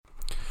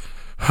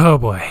Oh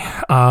boy.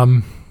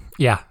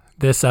 Yeah,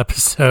 this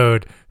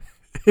episode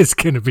is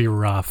going to be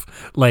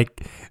rough.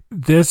 Like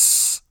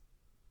this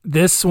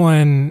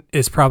one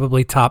is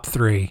probably top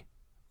 3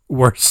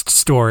 worst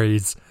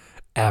stories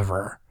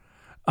ever.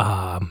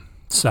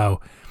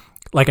 So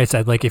like I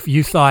said, like if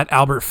you thought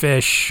Albert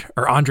Fish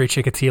or Andre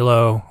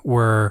Chikatilo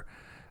were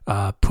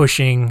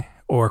pushing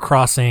or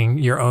crossing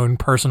your own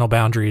personal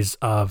boundaries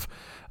of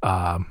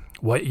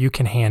what you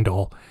can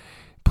handle,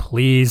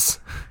 please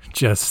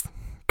just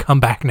come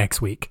back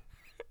next week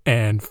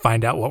and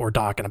find out what we're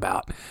talking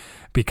about,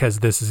 because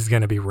this is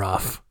going to be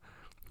rough.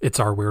 It's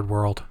our weird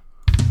world.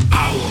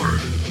 Our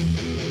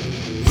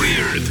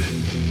weird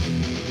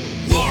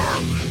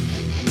world.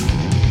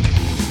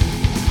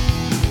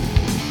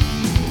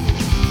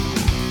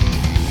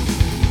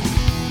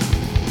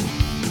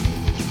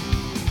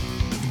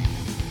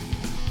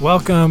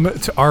 Welcome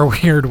to Our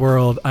Weird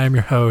World. I'm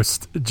your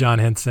host, John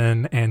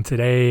Henson, and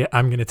today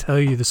I'm going to tell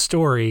you the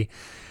story,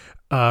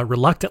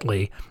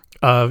 reluctantly,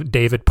 of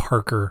David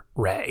Parker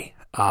Ray.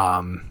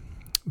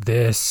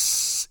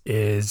 This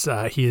is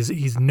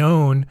he's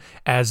known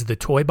as the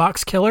Toy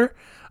Box Killer.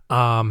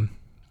 Not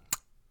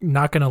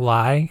gonna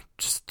lie,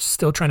 just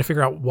still trying to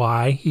figure out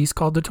why he's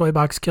called the Toy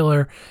Box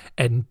Killer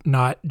and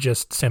not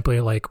just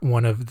simply like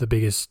one of the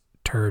biggest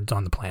turds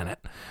on the planet.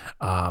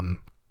 You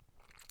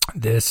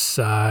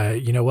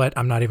know what?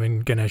 I'm not even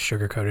gonna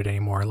sugarcoat it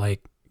anymore.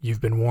 Like, you've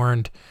been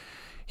warned.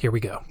 Here we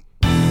go.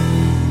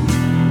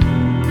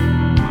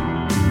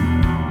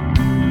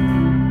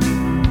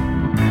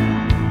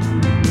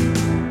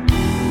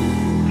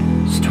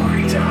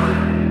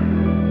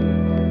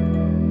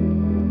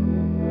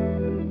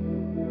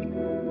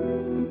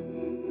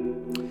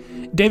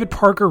 David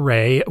Parker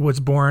Ray was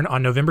born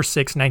on November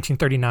 6,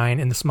 1939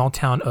 in the small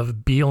town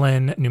of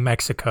Belen, New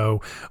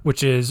Mexico,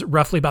 which is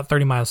roughly about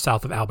 30 miles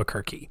south of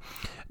Albuquerque.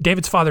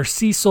 David's father,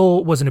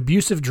 Cecil, was an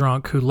abusive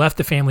drunk who left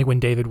the family when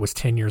David was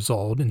 10 years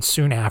old, and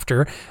soon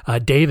after,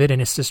 David and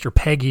his sister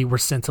Peggy were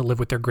sent to live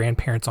with their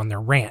grandparents on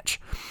their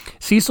ranch.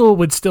 Cecil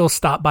would still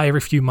stop by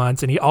every few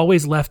months, and he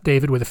always left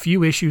David with a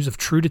few issues of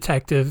True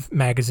Detective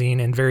magazine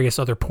and various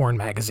other porn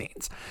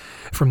magazines.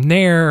 From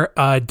there,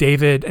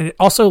 David, and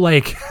also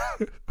like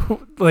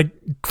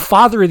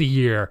Father of the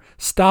Year,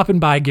 stopping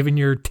by giving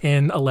your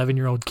 10,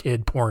 11-year-old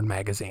kid porn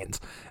magazines.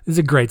 This is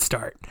a great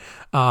start.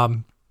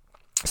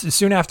 So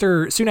soon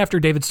after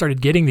David started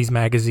getting these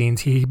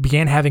magazines, he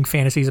began having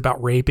fantasies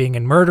about raping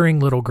and murdering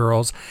little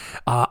girls,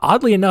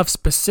 oddly enough,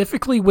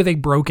 specifically with a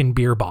broken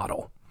beer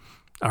bottle.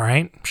 All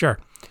right, sure.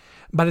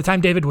 By the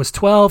time David was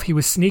 12, he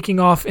was sneaking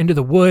off into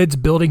the woods,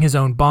 building his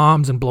own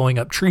bombs and blowing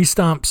up tree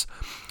stumps.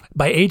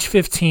 By age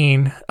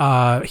 15,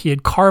 he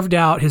had carved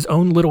out his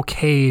own little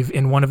cave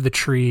in one of the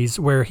trees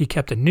where he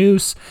kept a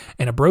noose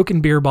and a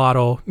broken beer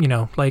bottle, you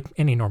know, like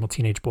any normal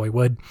teenage boy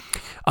would.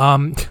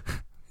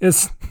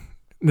 This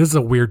is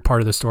a weird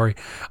part of the story.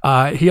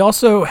 He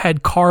also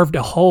had carved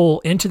a hole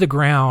into the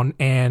ground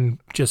and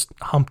just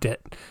humped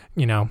it,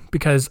 you know,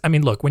 because, I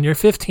mean, look, when you're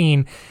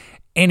 15,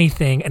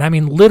 anything, and I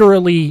mean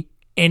literally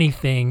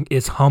anything,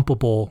 is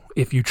humpable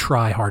if you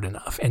try hard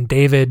enough. And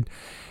David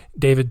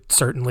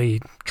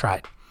certainly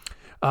tried.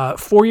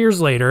 4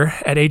 years later,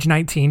 at age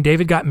 19,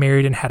 David got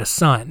married and had a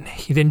son.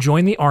 He then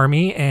joined the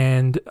Army,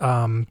 and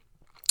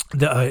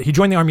he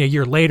joined the Army a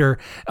year later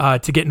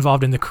to get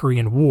involved in the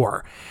Korean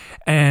War.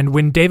 And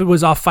when David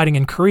was off fighting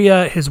in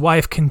Korea, his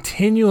wife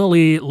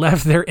continually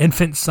left their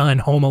infant son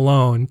home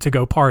alone to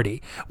go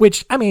party,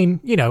 which, I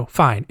mean, you know,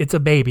 fine. It's a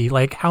baby.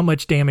 Like, how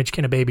much damage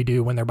can a baby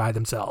do when they're by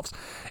themselves?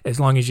 As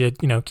long as you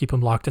keep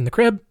them locked in the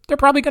crib, they're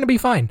probably going to be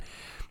fine.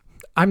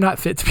 I'm not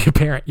fit to be a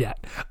parent yet.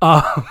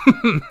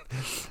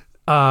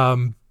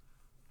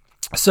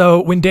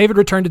 So when David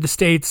returned to the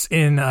States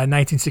in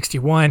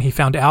 1961, he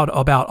found out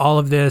about all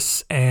of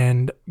this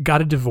and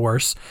got a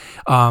divorce.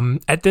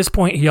 At this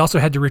point, he also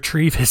had to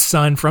retrieve his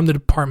son from the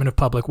Department of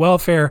Public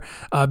Welfare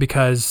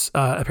because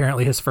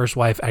apparently his first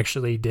wife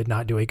actually did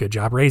not do a good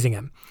job raising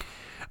him.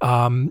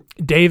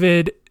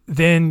 David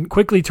then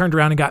quickly turned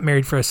around and got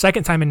married for a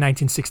second time in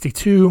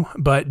 1962,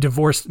 but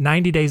divorced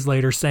 90 days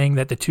later, saying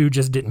that the two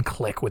just didn't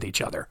click with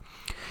each other.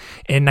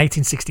 In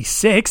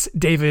 1966,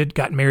 David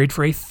got married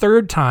for a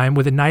third time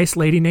with a nice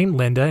lady named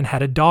Linda and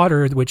had a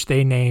daughter, which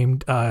they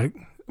named, I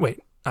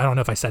don't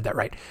know if I said that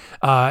right.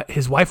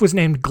 His wife was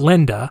named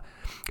Glenda,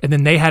 and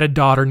then they had a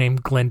daughter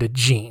named Glenda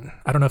Jean.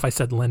 I don't know if I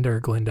said Linda or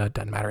Glenda. It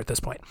doesn't matter at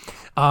this point.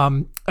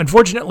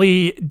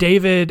 Unfortunately,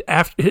 David,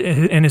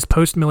 in his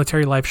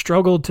post-military life,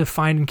 struggled to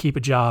find and keep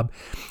a job,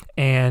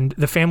 and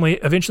the family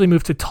eventually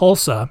moved to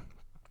Tulsa,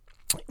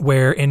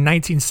 where in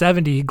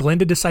 1970,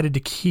 Glenda decided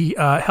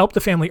to help the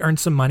family earn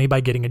some money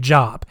by getting a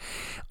job.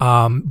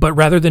 But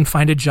rather than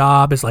find a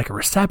job as like a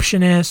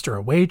receptionist or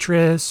a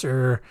waitress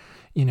or,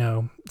 you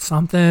know,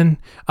 something,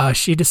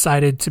 she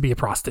decided to be a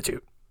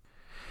prostitute.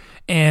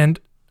 And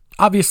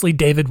Obviously,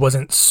 David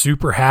wasn't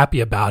super happy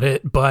about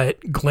it, but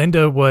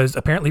Glenda was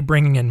apparently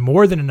bringing in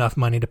more than enough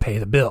money to pay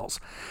the bills.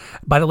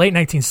 By the late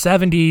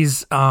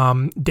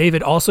 1970s,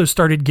 David also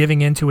started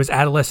giving into his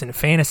adolescent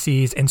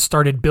fantasies and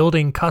started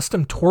building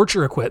custom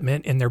torture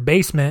equipment in their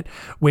basement,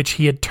 which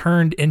he had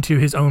turned into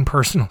his own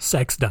personal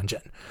sex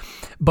dungeon.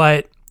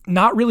 But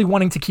not really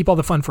wanting to keep all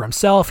the fun for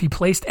himself, he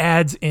placed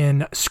ads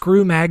in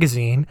Screw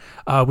Magazine,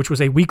 which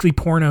was a weekly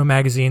porno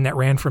magazine that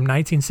ran from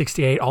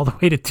 1968 all the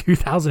way to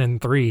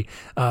 2003,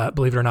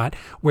 believe it or not,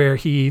 where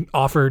he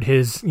offered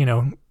his,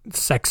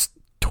 sex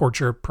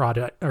torture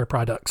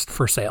products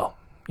for sale,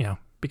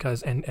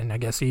 because, and I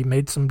guess he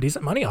made some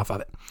decent money off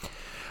of it.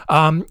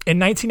 In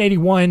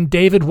 1981,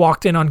 David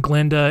walked in on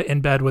Glenda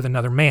in bed with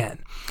another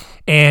man.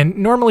 And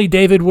normally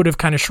David would have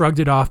kind of shrugged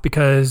it off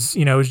because,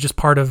 it was just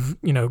part of,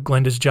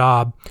 Glenda's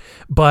job.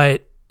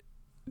 But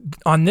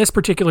on this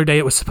particular day,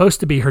 it was supposed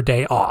to be her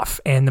day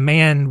off, and the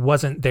man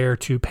wasn't there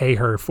to pay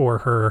her for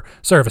her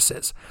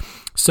services.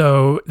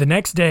 So the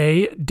next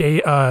day,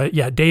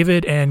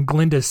 David and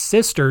Glenda's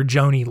sister,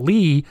 Joni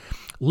Lee,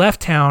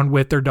 left town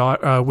with their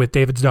daughter, with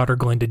David's daughter,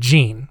 Glenda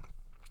Jean.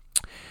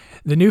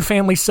 The new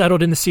family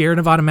settled in the Sierra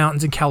Nevada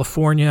mountains in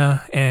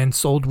California and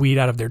sold weed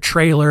out of their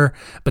trailer,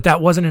 but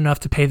that wasn't enough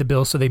to pay the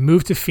bills, so they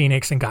moved to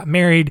Phoenix and got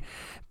married,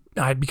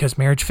 because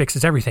marriage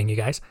fixes everything, you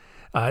guys,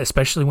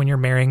 especially when you're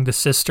marrying the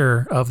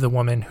sister of the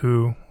woman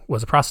who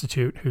was a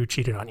prostitute who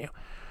cheated on you.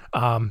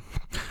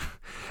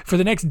 For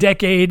the next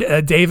decade,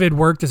 David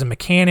worked as a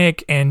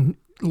mechanic and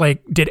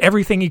did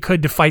everything he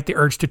could to fight the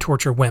urge to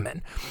torture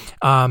women.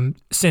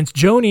 Since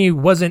Joni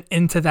wasn't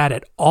into that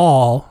at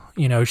all,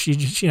 she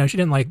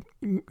didn't like,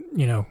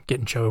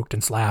 getting choked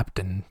and slapped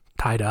and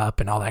tied up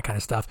and all that kind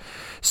of stuff.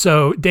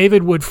 So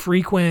David would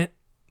frequent,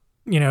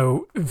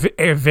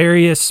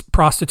 various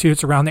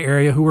prostitutes around the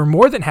area who were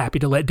more than happy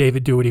to let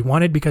David do what he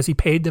wanted because he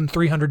paid them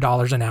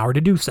 $300 an hour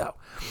to do so.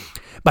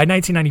 By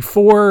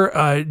 1994,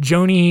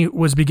 Joni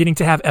was beginning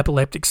to have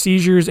epileptic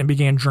seizures and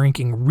began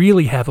drinking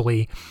really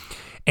heavily.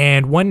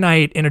 And one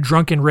night, in a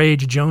drunken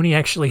rage, Joni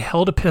actually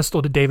held a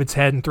pistol to David's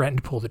head and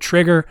threatened to pull the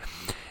trigger.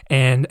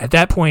 And at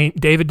that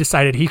point, David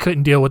decided he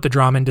couldn't deal with the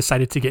drama and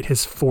decided to get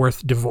his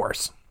fourth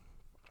divorce.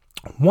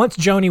 Once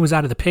Joni was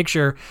out of the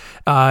picture,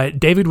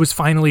 David was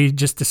finally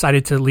just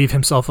decided to leave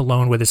himself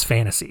alone with his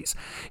fantasies.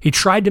 He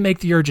tried to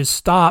make the urges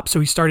stop, so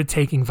he started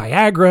taking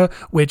Viagra,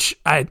 which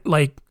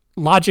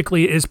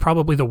logically is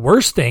probably the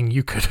worst thing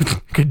you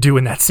could do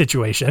in that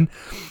situation.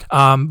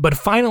 But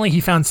finally, he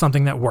found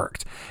something that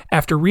worked.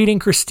 After reading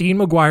Christine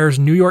McGuire's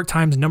New York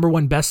Times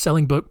 #1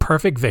 best-selling book,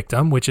 Perfect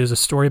Victim, which is a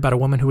story about a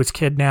woman who was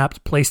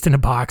kidnapped, placed in a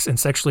box, and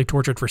sexually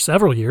tortured for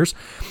several years,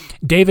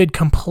 David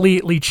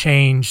completely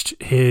changed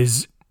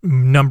his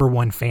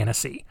 #1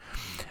 fantasy.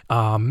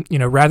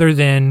 Rather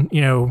than,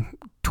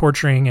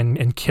 torturing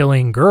and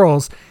killing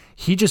girls,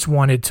 he just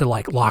wanted to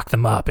lock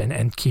them up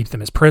and keep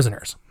them as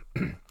prisoners.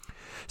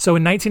 So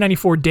in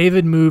 1994,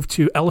 David moved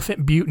to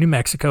Elephant Butte, New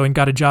Mexico, and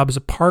got a job as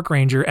a park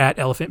ranger at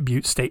Elephant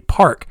Butte State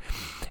Park.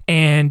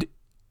 And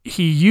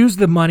he used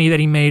the money that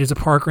he made as a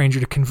park ranger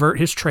to convert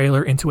his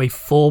trailer into a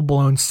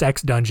full-blown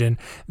sex dungeon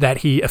that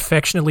he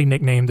affectionately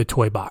nicknamed the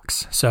Toy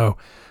Box. So,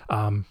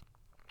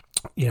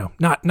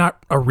 not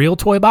a real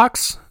toy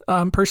box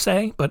per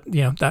se, but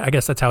I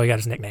guess that's how he got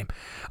his nickname,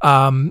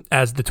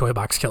 as the Toy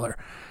Box Killer.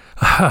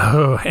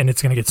 And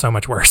it's going to get so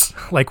much worse.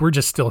 We're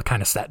just still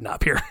kind of setting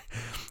up here.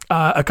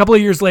 A couple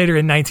of years later,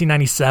 in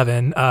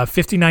 1997,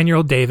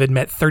 59-year-old David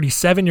met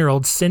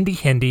 37-year-old Cindy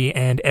Hindi,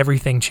 and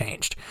everything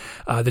changed.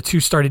 The two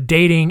started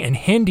dating, and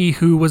Hindi,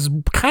 who was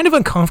kind of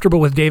uncomfortable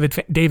with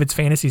David's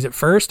fantasies at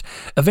first,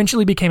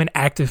 eventually became an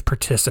active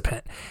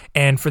participant.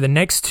 And for the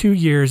next 2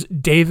 years,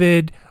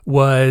 David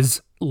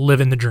was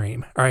living the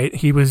dream. All right,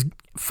 he was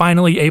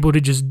finally able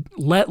to just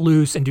let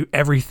loose and do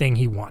everything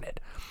he wanted.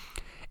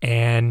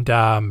 And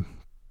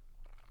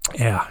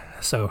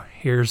so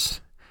here's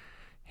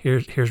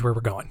where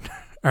we're going.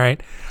 All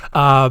right.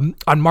 On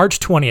March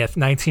 20th,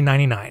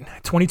 1999,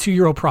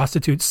 22-year-old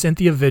prostitute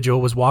Cynthia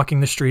Vigil was walking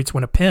the streets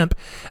when a pimp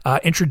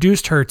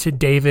introduced her to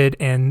David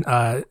and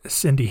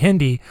Cindy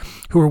Hindi,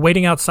 who were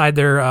waiting outside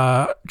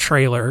their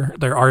trailer,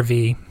 their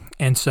RV.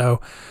 And so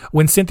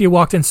when Cynthia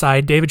walked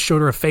inside, David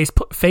showed her a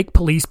fake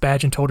police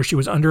badge and told her she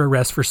was under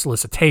arrest for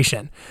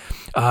solicitation.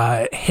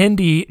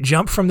 Hindi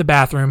jumped from the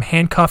bathroom,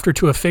 handcuffed her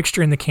to a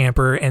fixture in the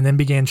camper, and then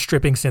began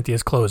stripping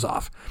Cynthia's clothes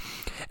off.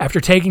 After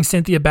taking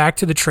Cynthia back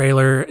to the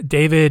trailer,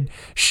 David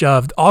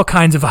shoved all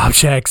kinds of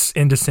objects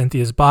into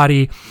Cynthia's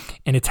body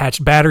and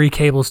attached battery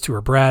cables to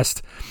her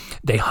breast.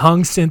 They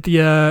hung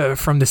Cynthia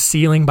from the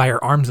ceiling by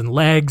her arms and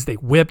legs. They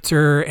whipped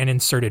her and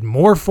inserted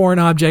more foreign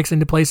objects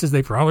into places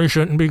they probably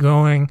shouldn't be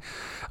going.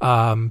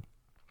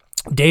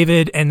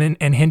 David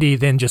and Hindi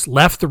then just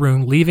left the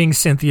room, leaving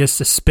Cynthia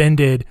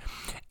suspended.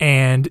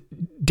 And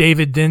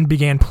David then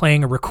began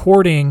playing a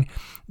recording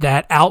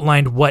that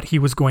outlined what he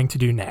was going to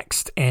do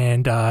next.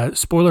 And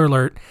spoiler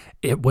alert,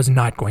 it was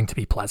not going to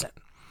be pleasant.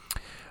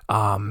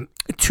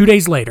 2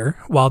 days later,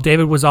 while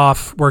David was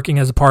off working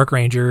as a park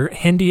ranger,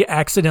 Hindi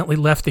accidentally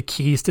left the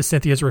keys to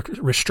Cynthia's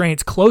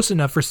restraints close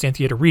enough for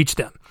Cynthia to reach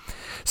them.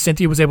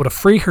 Cynthia was able to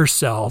free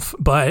herself,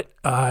 but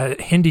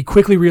Hindi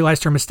quickly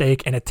realized her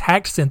mistake and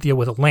attacked Cynthia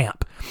with a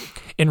lamp.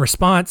 In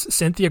response,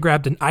 Cynthia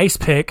grabbed an ice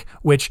pick,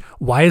 which,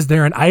 why is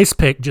there an ice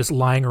pick just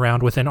lying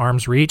around within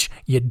arm's reach?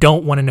 You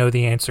don't want to know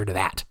the answer to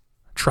that.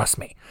 Trust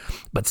me.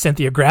 But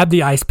Cynthia grabbed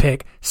the ice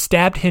pick,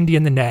 stabbed Hindi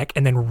in the neck,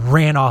 and then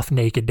ran off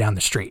naked down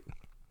the street.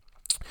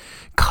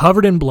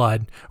 Covered in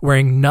blood,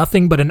 wearing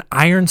nothing but an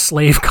iron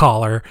slave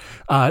collar,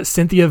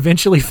 Cynthia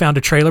eventually found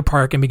a trailer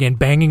park and began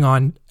banging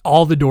on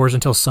all the doors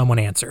until someone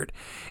answered.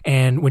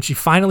 And when she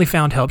finally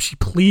found help, she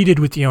pleaded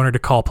with the owner to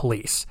call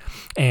police.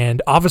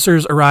 And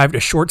officers arrived a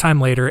short time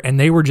later, and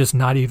they were just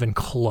not even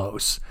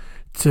close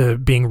to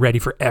being ready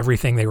for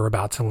everything they were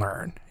about to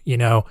learn. You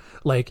know,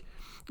 like,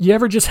 you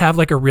ever just have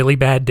like a really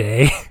bad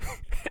day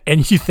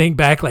and you think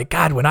back like,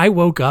 God, when I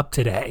woke up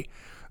today,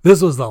 this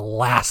was the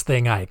last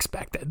thing I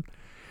expected.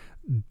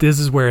 This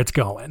is where it's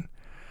going.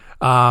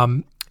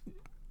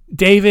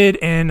 David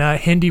and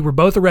Hindi were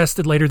both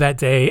arrested later that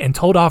day and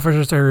told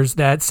officers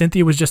that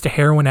Cynthia was just a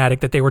heroin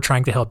addict that they were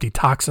trying to help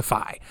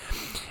detoxify.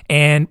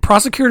 And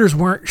prosecutors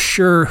weren't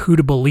sure who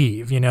to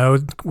believe. You know,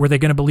 were they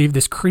going to believe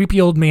this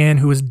creepy old man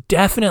who was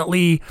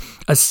definitely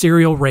a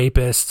serial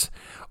rapist,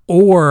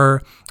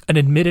 or an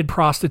admitted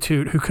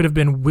prostitute who could have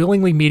been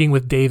willingly meeting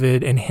with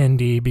David and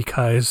Hindi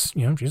because,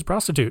 you know, she's a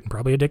prostitute and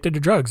probably addicted to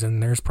drugs,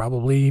 and there's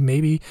probably,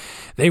 maybe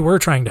they were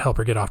trying to help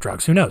her get off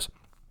drugs. Who knows?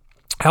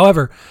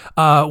 However,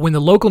 when the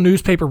local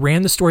newspaper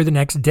ran the story the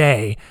next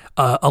day,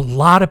 a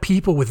lot of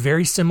people with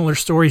very similar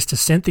stories to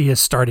Cynthia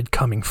started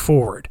coming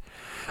forward.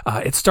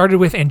 It started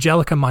with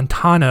Angelica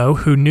Montano,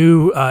 who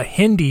knew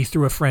Hindi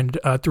through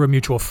a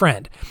mutual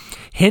friend.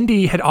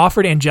 Hindi had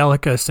offered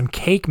Angelica some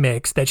cake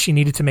mix that she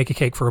needed to make a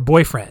cake for her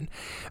boyfriend.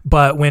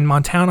 But when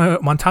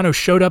Montano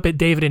showed up at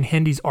David and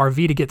Hindi's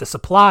RV to get the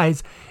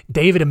supplies,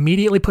 David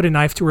immediately put a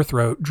knife to her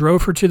throat,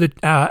 drove her to the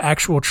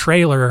actual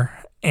trailer,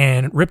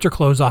 and ripped her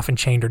clothes off and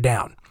chained her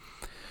down.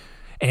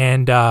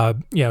 And,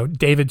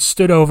 David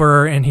stood over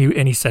her and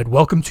he said,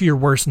 "Welcome to your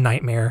worst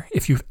nightmare.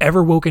 If you've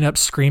ever woken up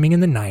screaming in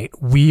the night,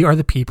 we are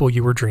the people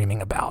you were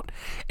dreaming about."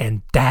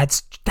 And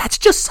that's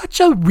just such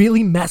a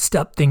really messed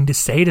up thing to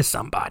say to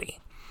somebody.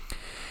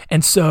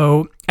 And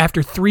so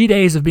after 3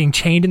 days of being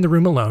chained in the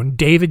room alone,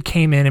 David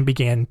came in and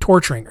began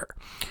torturing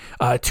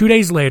her. 2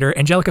 days later,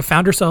 Angelica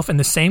found herself in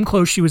the same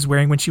clothes she was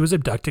wearing when she was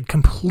abducted,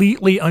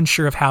 completely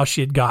unsure of how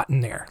she had gotten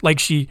there. Like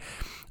she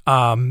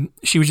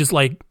was just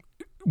like,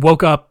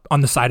 woke up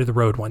on the side of the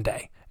road one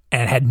day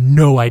and had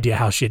no idea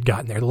how she had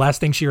gotten there. The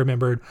last thing she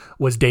remembered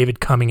was David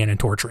coming in and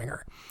torturing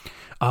her.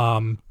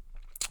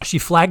 She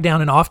flagged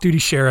down an off-duty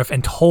sheriff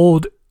and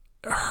told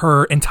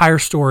her entire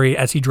story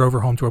as he drove her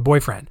home to her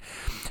boyfriend.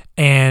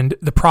 And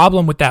the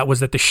problem with that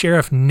was that the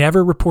sheriff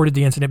never reported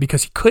the incident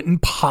because he couldn't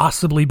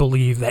possibly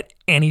believe that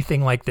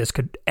anything like this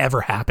could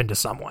ever happen to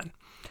someone.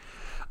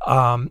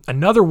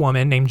 Another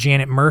woman named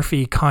Janet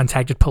Murphy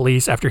contacted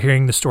police after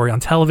hearing the story on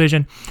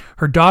television.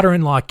 Her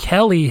daughter-in-law,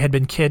 Kelly, had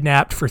been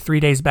kidnapped for 3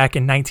 days back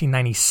in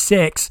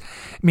 1996,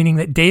 meaning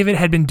that David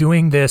had been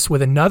doing this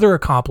with another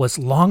accomplice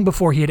long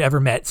before he had ever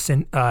met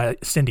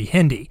Cindy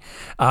Hindi.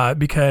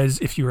 Because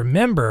if you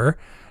remember,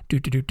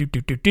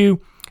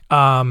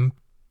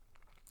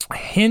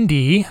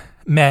 Hindi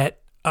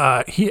met,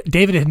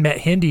 David had met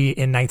Hindi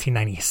in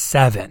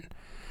 1997.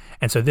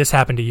 And so this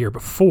happened a year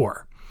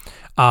before.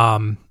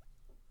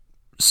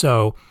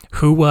 So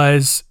who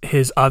was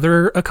his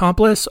other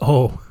accomplice?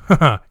 Oh,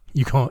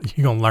 you're going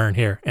to learn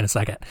here in a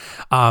second.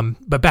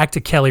 But back to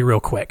Kelly real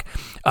quick.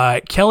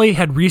 Kelly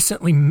had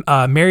recently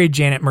married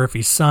Janet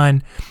Murphy's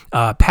son,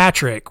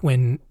 Patrick,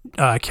 when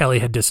Kelly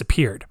had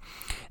disappeared.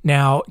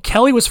 Now,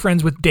 Kelly was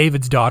friends with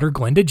David's daughter,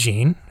 Glenda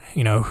Jean,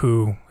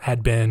 who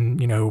had been,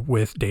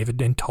 with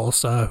David in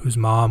Tulsa, whose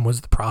mom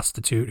was the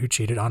prostitute who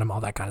cheated on him,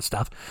 all that kind of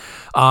stuff.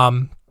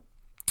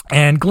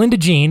 And Glenda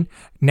Jean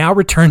now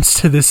returns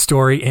to this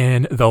story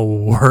in the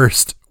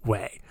worst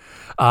way.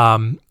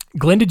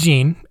 Glenda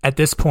Jean, at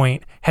this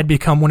point, had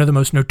become one of the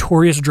most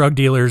notorious drug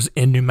dealers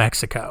in New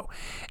Mexico.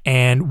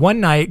 And one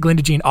night,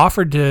 Glenda Jean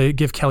offered to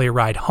give Kelly a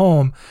ride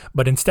home,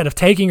 but instead of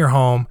taking her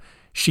home,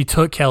 she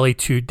took Kelly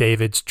to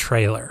David's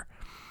trailer.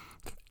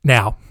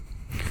 Now,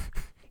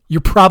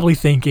 you're probably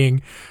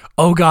thinking,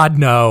 oh God,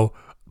 no,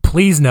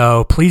 please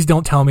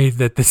don't tell me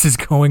that this is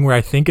going where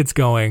I think it's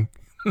going.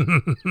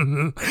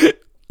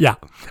 Yeah,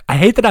 I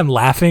hate that I'm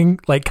laughing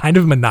like kind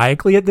of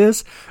maniacally at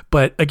this,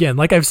 but again,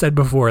 like I've said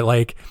before,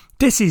 like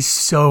this is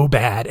so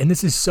bad and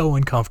this is so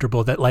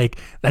uncomfortable that like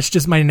that's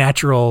just my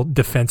natural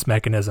defense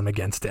mechanism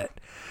against it.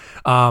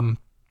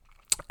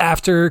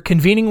 After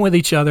convening with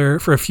each other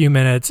for a few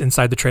minutes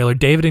inside the trailer,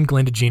 David and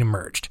Glenda Jean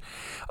emerged.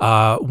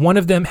 One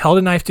of them held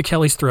a knife to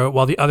Kelly's throat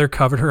while the other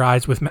covered her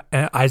eyes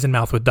and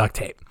mouth with duct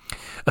tape.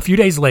 A few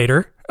days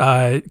later,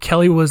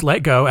 Kelly was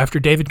let go after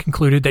David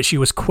concluded that she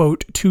was,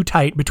 quote, too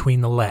tight between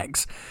the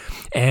legs.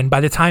 And by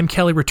the time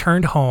Kelly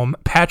returned home,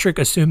 Patrick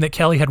assumed that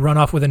Kelly had run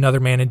off with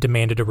another man and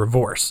demanded a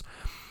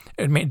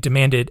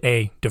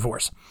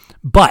divorce.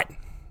 But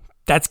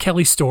that's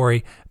Kelly's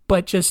story.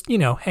 But just,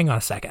 hang on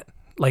a second.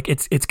 Like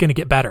it's going to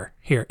get better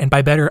here. And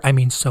by better, I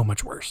mean so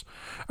much worse.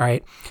 All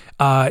right.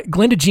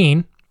 Glenda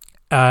Jean,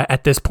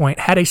 at this point,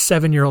 had a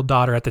 7-year-old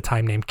daughter at the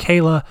time named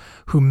Kayla,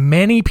 who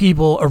many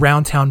people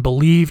around town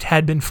believed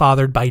had been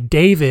fathered by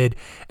David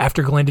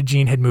after Glenda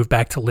Jean had moved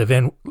back to live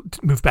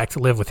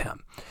with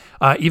him.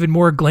 Even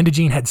more, Glenda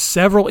Jean had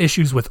several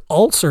issues with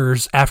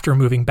ulcers after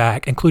moving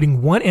back,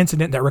 including one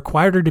incident that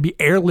required her to be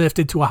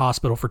airlifted to a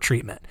hospital for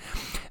treatment.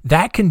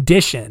 That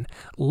condition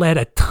led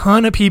a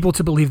ton of people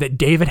to believe that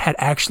David had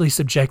actually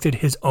subjected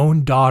his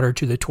own daughter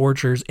to the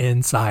tortures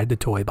inside the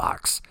toy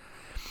box.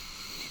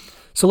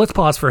 So let's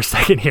pause for a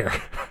second here.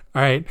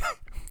 All right.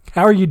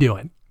 How are you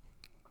doing,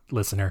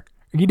 listener?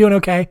 Are you doing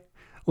okay?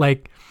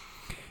 Like,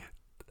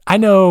 I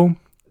know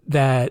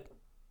that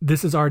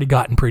this has already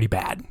gotten pretty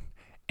bad,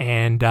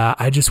 and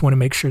I just want to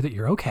make sure that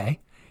you're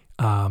okay.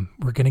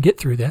 We're going to get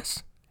through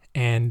this,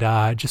 and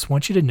I just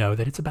want you to know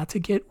that it's about to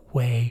get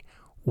way,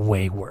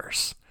 way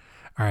worse.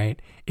 All right.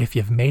 If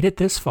you've made it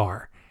this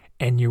far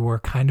and you were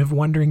kind of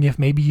wondering if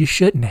maybe you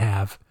shouldn't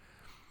have,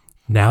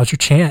 now's your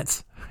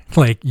chance.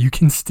 Like, you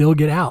can still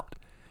get out.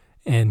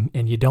 And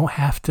you don't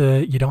have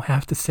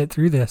to sit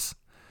through this,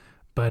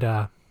 but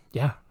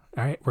yeah,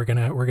 all right, we're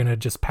gonna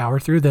just power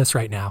through this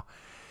right now,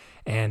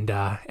 and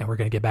we're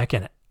gonna get back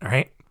in it. All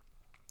right.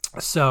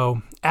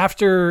 So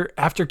after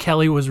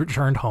Kelly was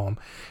returned home,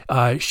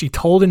 she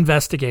told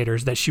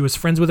investigators that she was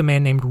friends with a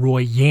man named Roy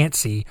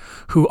Yancey,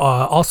 who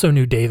also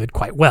knew David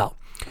quite well.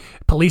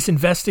 Police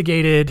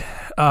investigated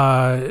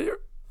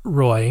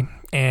Roy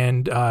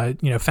and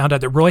found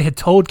out that Roy had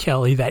told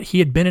Kelly that he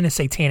had been in a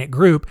satanic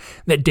group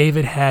that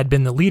David had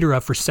been the leader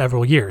of for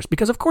several years,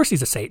 because of course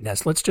he's a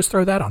Satanist. Let's just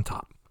throw that on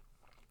top.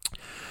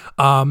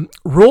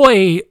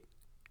 Roy,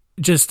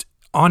 just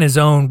on his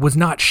own, was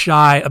not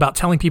shy about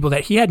telling people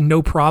that he had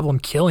no problem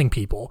killing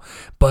people,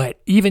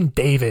 but even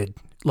David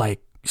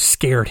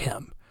scared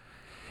him.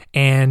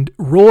 And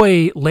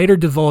Roy later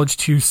divulged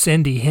to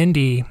Cindy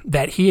Hindy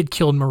that he had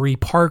killed Marie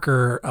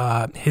Parker,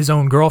 his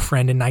own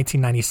girlfriend, in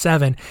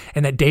 1997,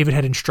 and that David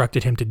had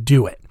instructed him to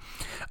do it.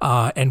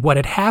 And what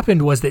had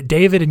happened was that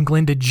David and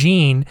Glenda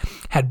Jean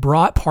had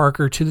brought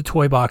Parker to the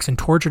toy box and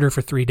tortured her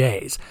for 3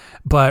 days.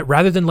 But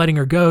rather than letting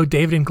her go,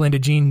 David and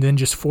Glenda Jean then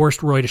just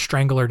forced Roy to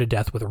strangle her to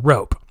death with a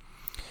rope.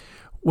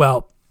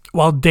 Well,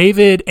 while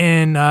David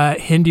and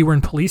Hindy were in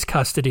police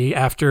custody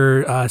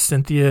after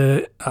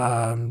Cynthia's,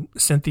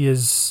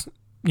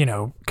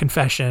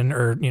 confession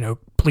or,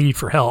 plea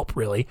for help,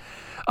 really,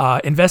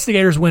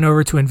 investigators went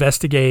over to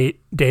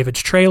investigate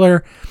David's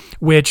trailer,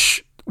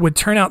 which would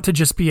turn out to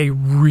just be a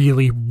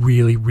really,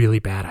 really, really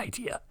bad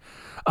idea.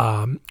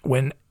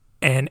 And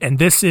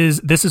this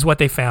is what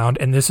they found,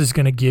 and this is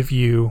going to give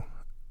you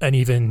an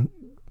even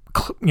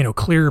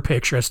clearer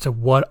picture as to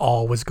what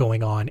all was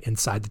going on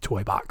inside the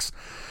toy box.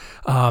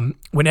 When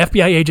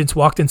FBI agents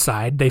walked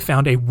inside, they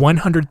found a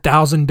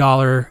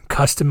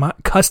 $100,000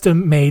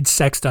 custom-made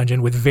sex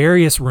dungeon with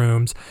various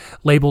rooms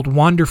labeled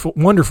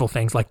wonderful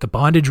things like the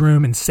bondage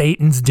room and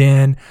Satan's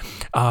Den.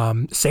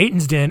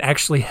 Satan's Den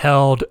actually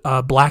held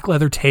a black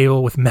leather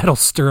table with metal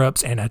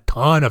stirrups and a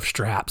ton of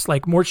straps,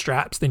 like more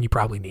straps than you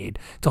probably need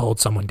to hold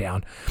someone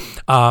down.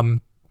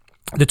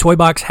 The toy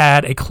box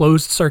had a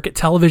closed-circuit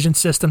television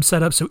system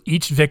set up so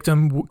each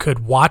victim could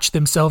watch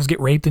themselves get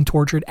raped and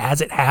tortured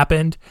as it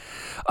happened.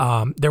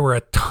 There were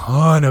a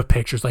ton of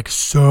pictures, like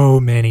so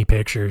many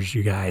pictures,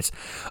 you guys,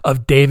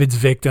 of David's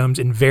victims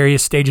in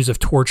various stages of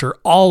torture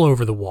all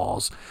over the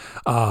walls.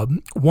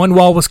 One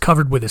wall was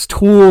covered with his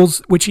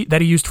tools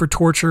that he used for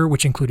torture,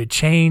 which included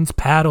chains,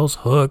 paddles,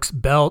 hooks,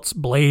 belts,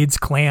 blades,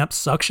 clamps,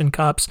 suction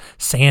cups,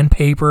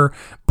 sandpaper,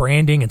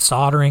 branding and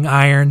soldering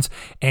irons,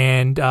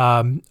 and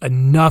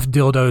enough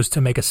dildos to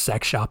make a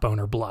sex shop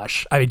owner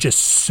blush. I mean, just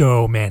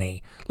so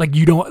many. Like,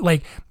 you don't,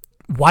 like,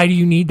 why do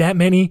you need that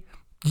many?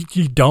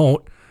 You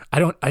don't.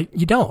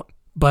 You don't.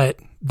 But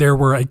there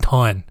were a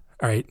ton.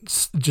 All right,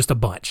 just a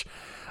bunch.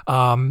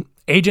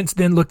 Agents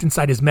then looked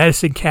inside his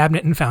medicine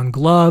cabinet and found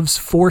gloves,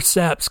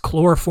 forceps,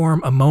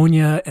 chloroform,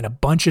 ammonia, and a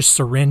bunch of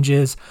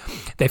syringes.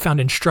 They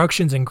found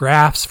instructions and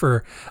graphs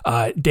for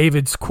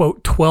David's,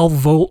 quote,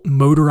 12-volt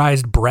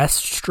motorized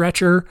breast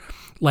stretcher.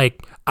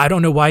 Like, I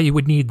don't know why you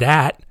would need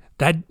that.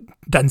 That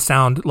doesn't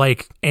sound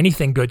like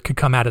anything good could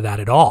come out of that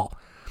at all.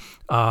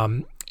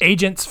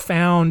 Agents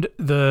found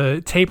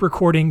the tape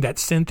recording that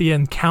Cynthia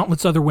and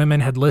countless other women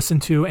had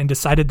listened to and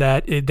decided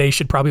that they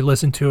should probably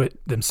listen to it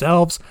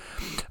themselves.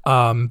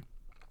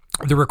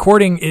 The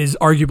recording is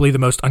arguably the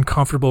most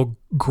uncomfortable,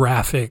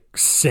 graphic,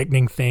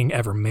 sickening thing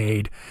ever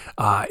made.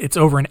 It's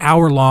over an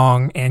hour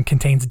long and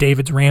contains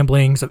David's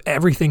ramblings of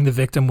everything the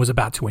victim was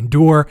about to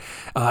endure,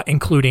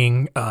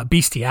 including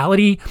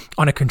bestiality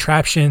on a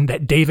contraption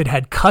that David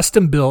had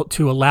custom built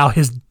to allow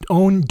his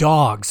own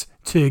dogs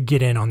to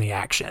get in on the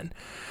action.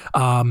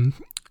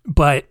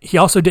 But he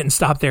also didn't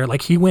stop there.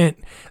 He went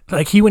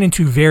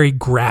into very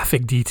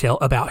graphic detail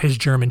about his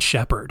German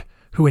Shepherd,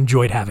 who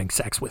enjoyed having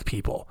sex with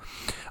people.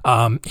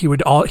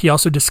 He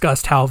also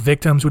discussed how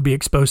victims would be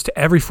exposed to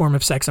every form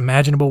of sex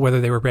imaginable, whether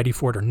they were ready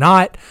for it or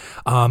not.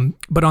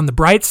 But on the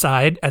bright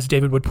side, as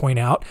David would point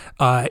out,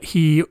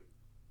 he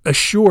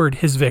assured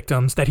his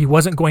victims that he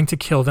wasn't going to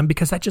kill them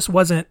because that just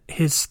wasn't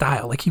his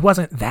style. Like, he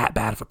wasn't that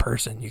bad of a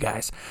person, you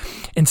guys.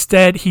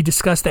 Instead, he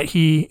discussed that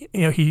he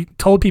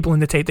told people in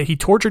the tape that he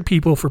tortured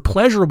people for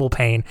pleasurable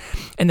pain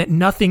and that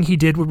nothing he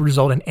did would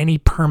result in any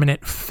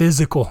permanent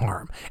physical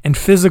harm. And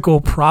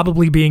physical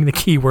probably being the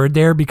key word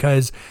there,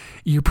 because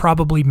you're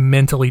probably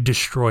mentally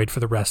destroyed for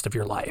the rest of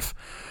your life.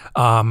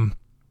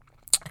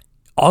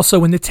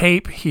 Also in the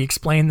tape, he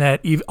explained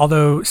that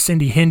although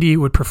Cindy Hendy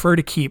would prefer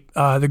to keep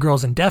the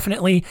girls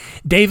indefinitely,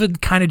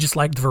 David kind of just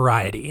liked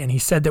variety. And he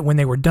said that when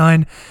they were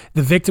done,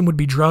 the victim would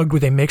be drugged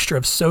with a mixture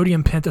of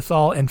sodium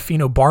pentothal and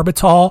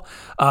phenobarbital,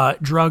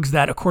 drugs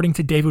that, according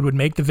to David, would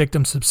make the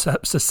victim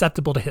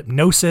susceptible to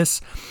hypnosis.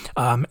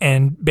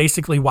 And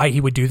basically why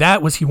he would do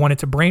that was he wanted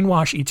to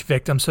brainwash each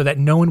victim so that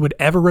no one would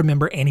ever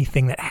remember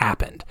anything that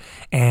happened.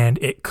 And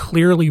it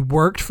clearly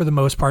worked for the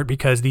most part,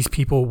 because these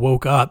people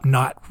woke up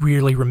not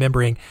really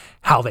remembering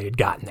how they had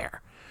gotten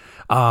there.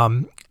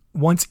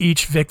 Once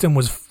each victim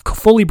was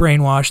fully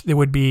brainwashed, they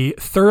would be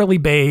thoroughly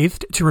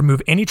bathed to remove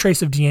any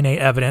trace of DNA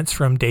evidence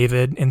from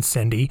David and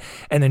Cindy,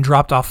 and then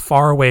dropped off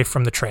far away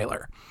from the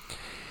trailer.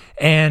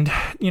 And,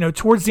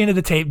 towards the end of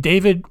the tape,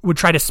 David would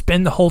try to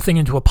spin the whole thing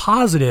into a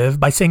positive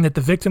by saying that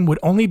the victim would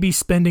only be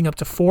spending up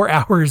to 4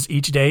 hours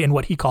each day in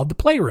what he called the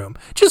playroom.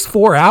 Just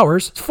 4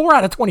 hours. 4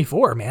 out of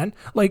 24, man.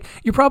 Like,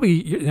 you're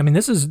probably,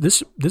 this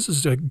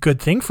is a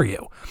good thing for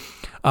you.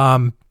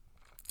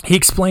 He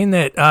explained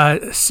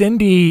that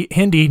Cindy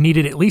Hendy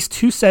needed at least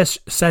 2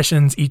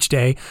 sessions each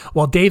day,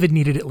 while David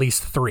needed at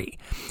least 3.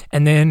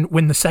 And then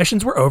when the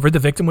sessions were over, the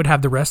victim would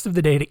have the rest of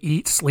the day to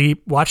eat,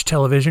 sleep, watch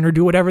television, or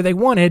do whatever they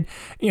wanted,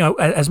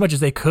 as much as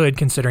they could,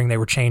 considering they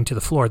were chained to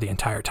the floor the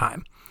entire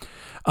time.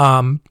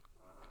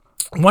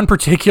 One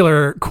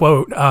particular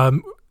quote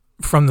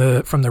from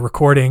the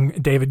recording,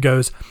 David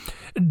goes,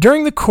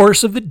 "During the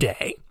course of the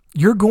day,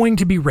 you're going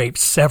to be raped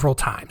several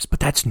times, but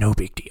that's no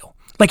big deal."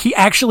 Like, he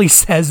actually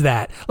says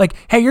that, like,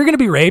 hey, you're going to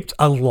be raped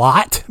a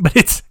lot, but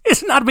it's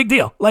not a big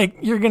deal. Like,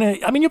 you're going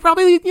to, you'll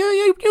probably,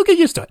 you'll get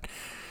used to it.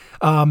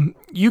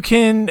 You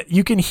can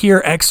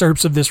hear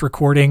excerpts of this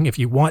recording if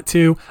you want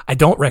to. I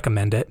don't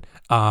recommend it,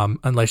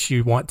 unless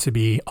you want to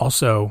be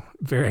also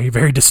very,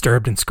 very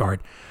disturbed and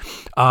scarred.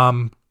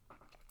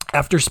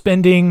 After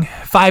spending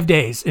 5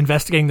 days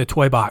investigating the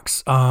toy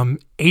box,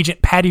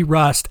 Agent Patty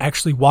Rust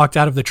actually walked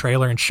out of the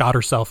trailer and shot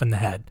herself in the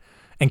head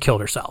and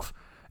killed herself,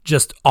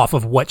 just off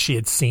of what she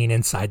had seen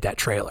inside that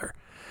trailer.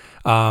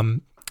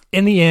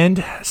 In the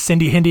end,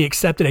 Cindy Hendy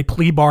accepted a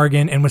plea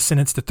bargain and was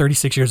sentenced to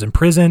 36 years in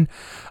prison.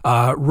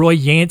 Roy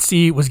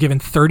Yancey was given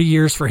 30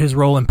 years for his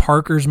role in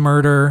Parker's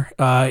murder,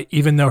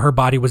 even though her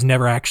body was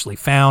never actually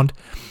found.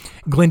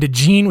 Glenda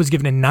Jean was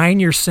given a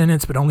 9-year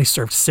sentence, but only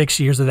served 6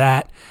 years of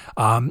that.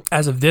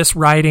 As of this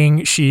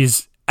writing,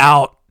 she's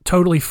out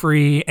totally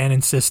free and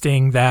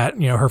insisting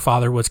that, her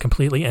father was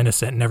completely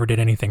innocent and never did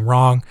anything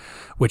wrong,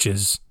 which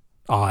is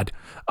odd.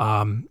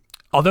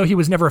 Although he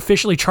was never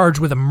officially charged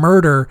with a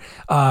murder,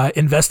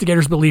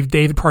 investigators believe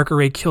David Parker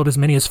Ray killed as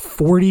many as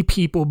 40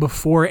 people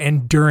before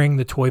and during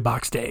the toy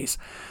box days.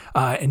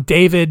 And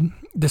David,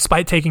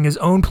 despite taking his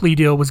own plea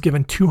deal, was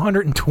given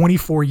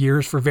 224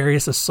 years for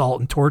various assault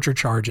and torture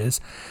charges.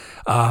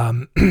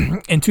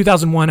 In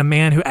 2001, a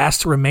man who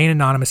asked to remain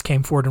anonymous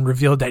came forward and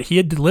revealed that he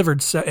had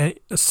delivered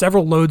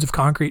several loads of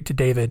concrete to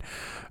David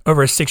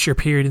over a 6-year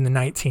period in the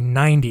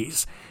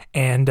 1990s.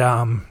 And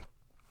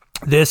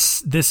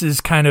this is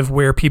kind of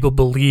where people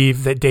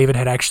believe that David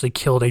had actually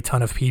killed a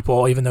ton of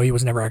people, even though he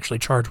was never actually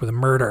charged with a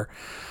murder.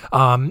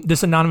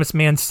 This anonymous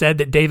man said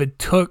that David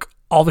took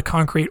all the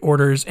concrete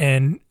orders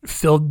and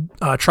filled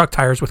truck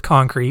tires with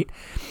concrete.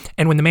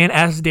 And when the man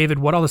asked David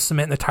what all the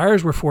cement and the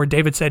tires were for,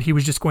 David said he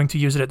was just going to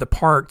use it at the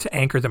park to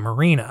anchor the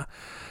marina.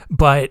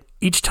 But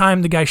each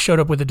time the guy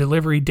showed up with a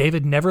delivery,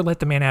 David never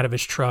let the man out of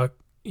his truck,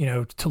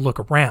 to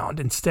look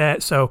around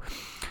instead. So,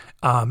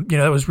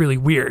 that was really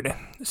weird.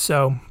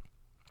 So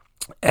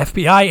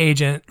FBI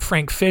agent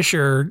Frank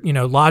Fisher,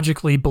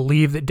 logically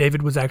believed that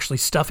David was actually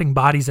stuffing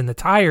bodies in the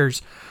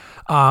tires,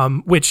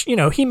 which,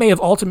 he may have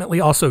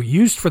ultimately also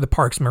used for the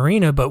park's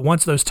marina. But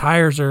once those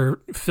tires are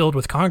filled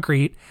with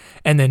concrete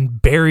and then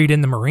buried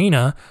in the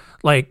marina,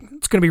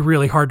 it's going to be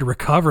really hard to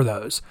recover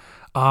those.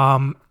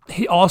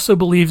 He also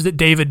believes that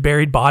David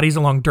buried bodies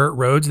along dirt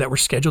roads that were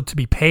scheduled to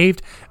be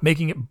paved,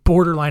 making it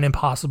borderline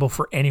impossible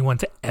for anyone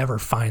to ever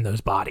find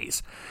those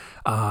bodies.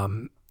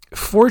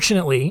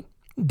 Fortunately,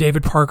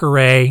 David Parker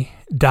Ray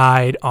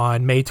died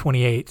on May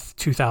 28th,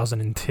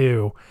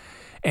 2002,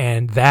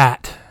 and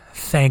that,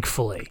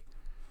 thankfully,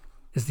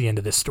 is the end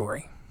of this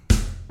story.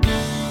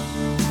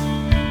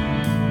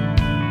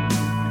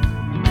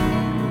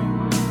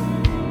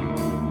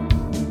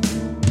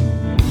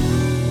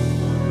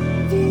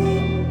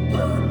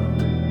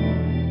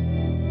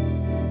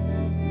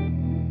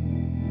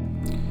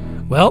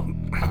 Well,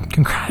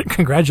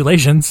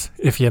 congratulations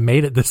if you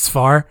made it this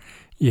far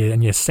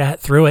and you sat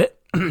through it.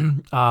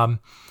 If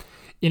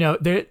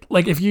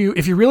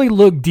you really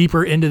look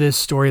deeper into this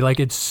story,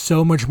 it's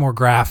so much more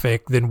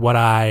graphic than what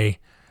I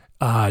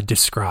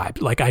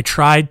described. Like, I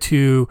tried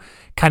to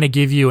kind of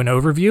give you an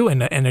overview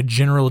and a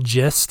general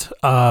gist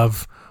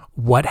of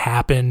what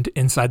happened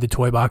inside the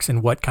toy box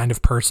and what kind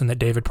of person that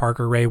David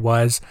Parker Ray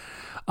was.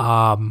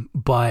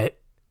 But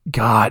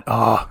God,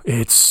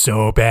 it's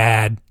so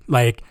bad.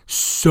 Like,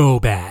 so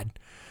bad.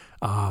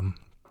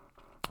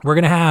 We're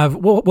going to have,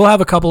 we'll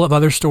have a couple of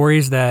other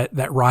stories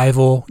that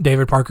rival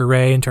David Parker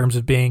Ray in terms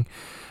of being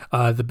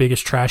the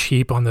biggest trash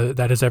heap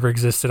that has ever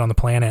existed on the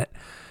planet.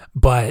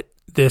 But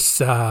this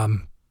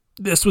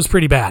was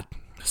pretty bad.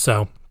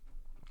 So,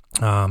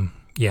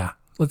 yeah,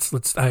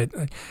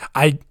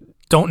 I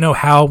don't know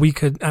how we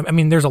could, I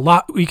mean, there's a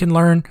lot we can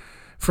learn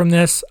from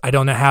this. I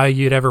don't know how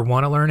you'd ever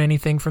want to learn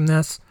anything from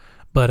this,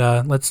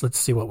 but let's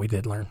see what we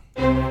did learn.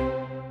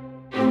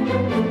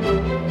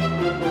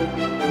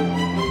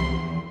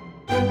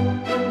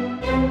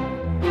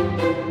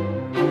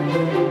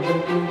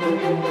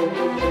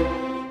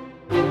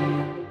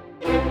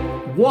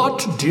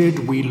 What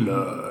did we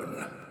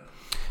learn?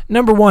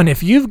 Number one,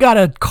 if you've got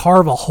to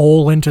carve a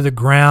hole into the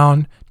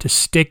ground to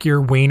stick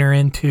your wiener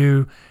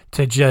into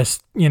to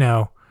just,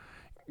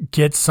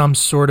 get some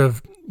sort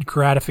of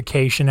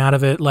gratification out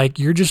of it, like,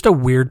 you're just a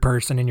weird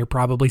person and you're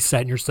probably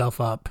setting yourself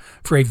up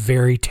for a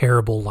very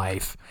terrible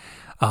life.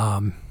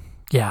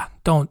 Yeah,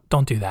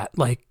 don't do that.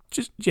 Like,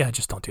 just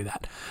don't do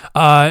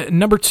that.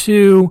 Number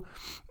two,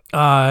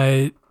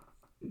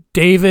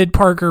 David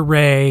Parker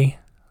Ray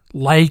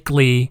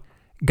likely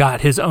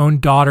got his own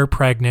daughter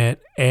pregnant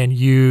and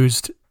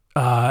used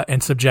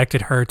and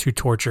subjected her to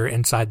torture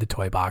inside the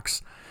toy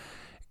box.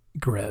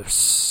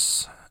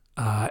 Gross.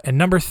 And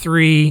number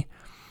three,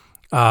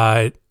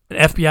 an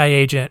FBI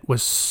agent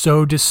was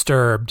so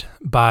disturbed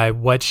by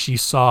what she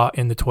saw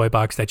in the toy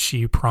box that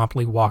she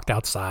promptly walked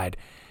outside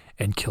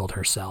and killed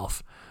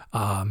herself.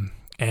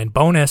 And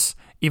bonus,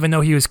 even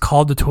though he was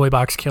called the toy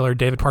box killer,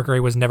 David Parker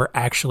Ray was never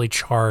actually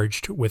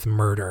charged with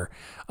murder.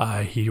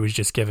 He was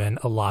just given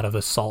a lot of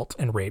assault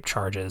and rape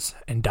charges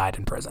and died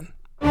in prison.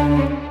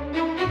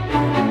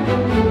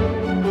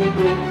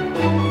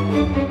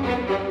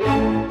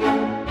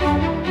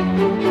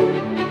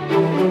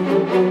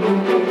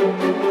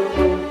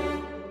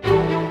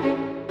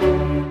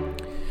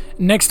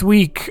 Next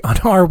week on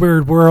Our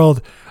Weird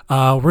World,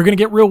 we're going to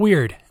get real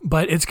weird,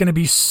 but it's going to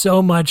be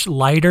so much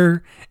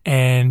lighter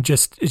and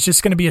it's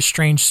just going to be a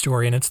strange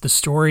story. And it's the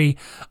story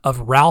of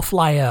Ralph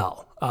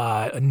Lyell,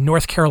 a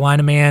North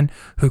Carolina man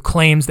who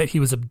claims that he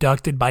was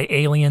abducted by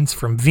aliens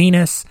from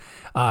Venus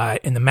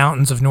in the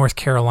mountains of North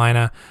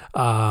Carolina.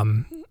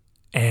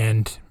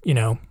 And,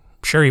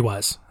 sure he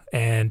was.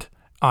 And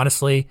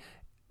honestly,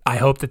 I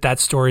hope that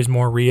story is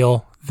more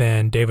real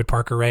than David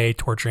Parker Ray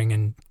torturing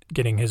and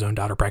getting his own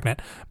daughter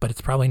pregnant, but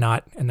it's probably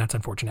not, and that's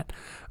unfortunate.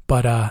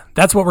 But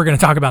that's what we're going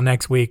to talk about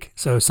next week.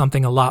 So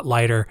something a lot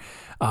lighter,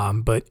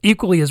 but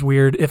equally as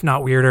weird, if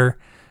not weirder.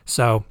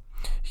 So,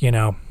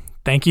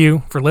 thank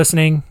you for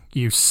listening,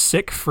 you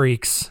sick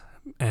freaks,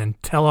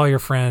 and tell all your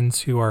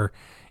friends who are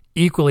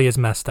equally as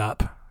messed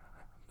up,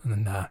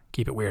 and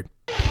keep it weird.